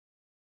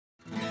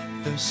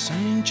The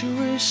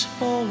centuries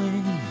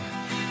falling,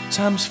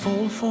 time's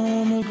fall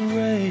from a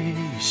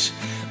grace.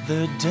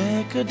 The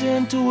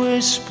decadent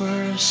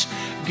whispers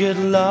get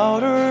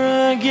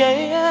louder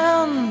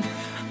again.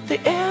 The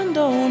end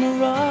on the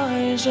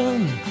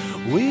horizon,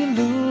 we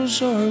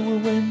lose or we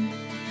win.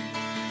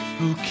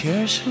 Who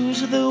cares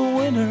who's the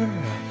winner?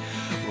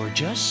 We're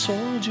just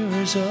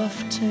soldiers of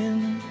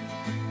tin.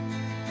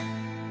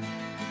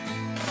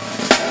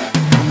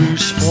 We're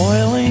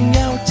spoiling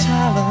our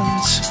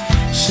talents,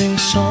 sing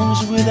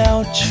songs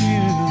without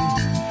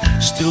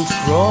tune, still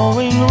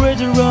throwing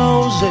red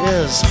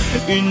roses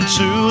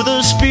into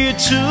the speed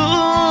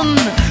tune.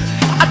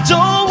 I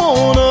don't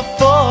wanna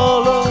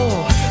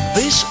follow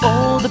this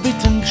old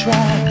beaten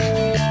track.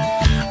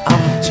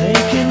 I'm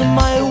taking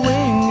my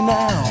wing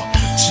now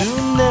to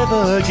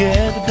never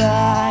get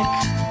back.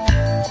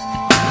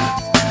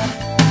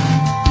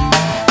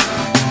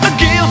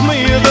 Give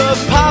me the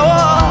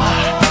power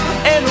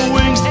and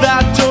wings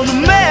that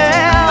don't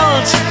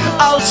melt.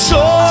 I'll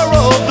soar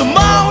over the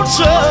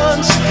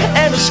mountains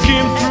and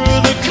skim through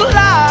the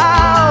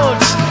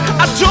clouds.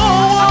 I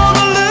don't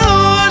wanna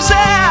lose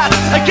it,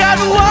 I got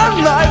one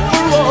life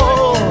for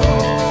all.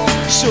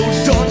 So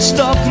don't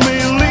stop me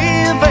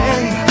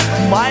leaving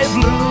my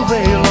blue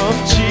veil of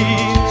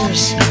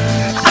tears.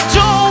 I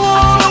don't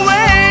wanna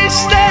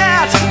waste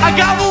it, I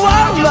got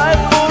one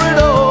life for it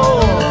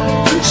all.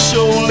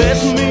 So let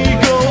me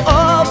go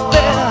up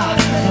there,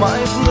 my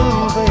blue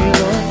veil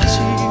of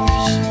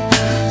tears.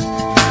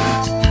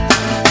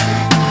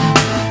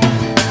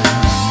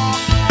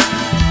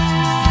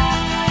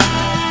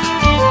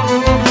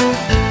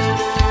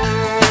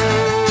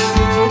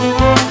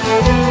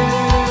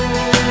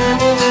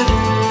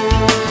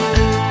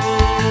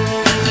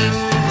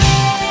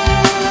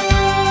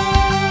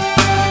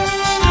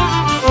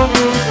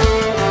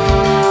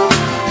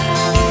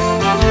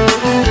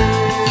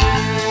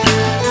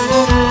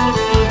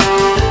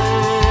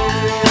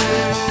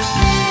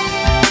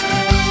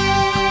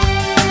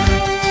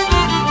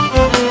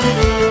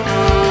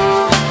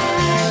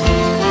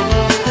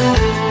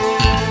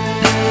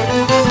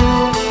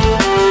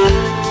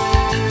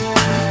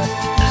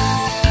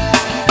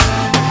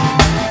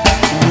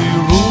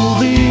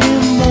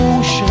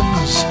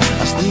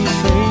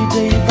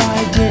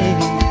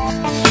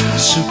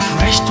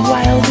 Suppressed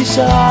wild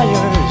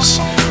desires,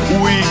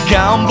 we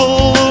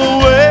gamble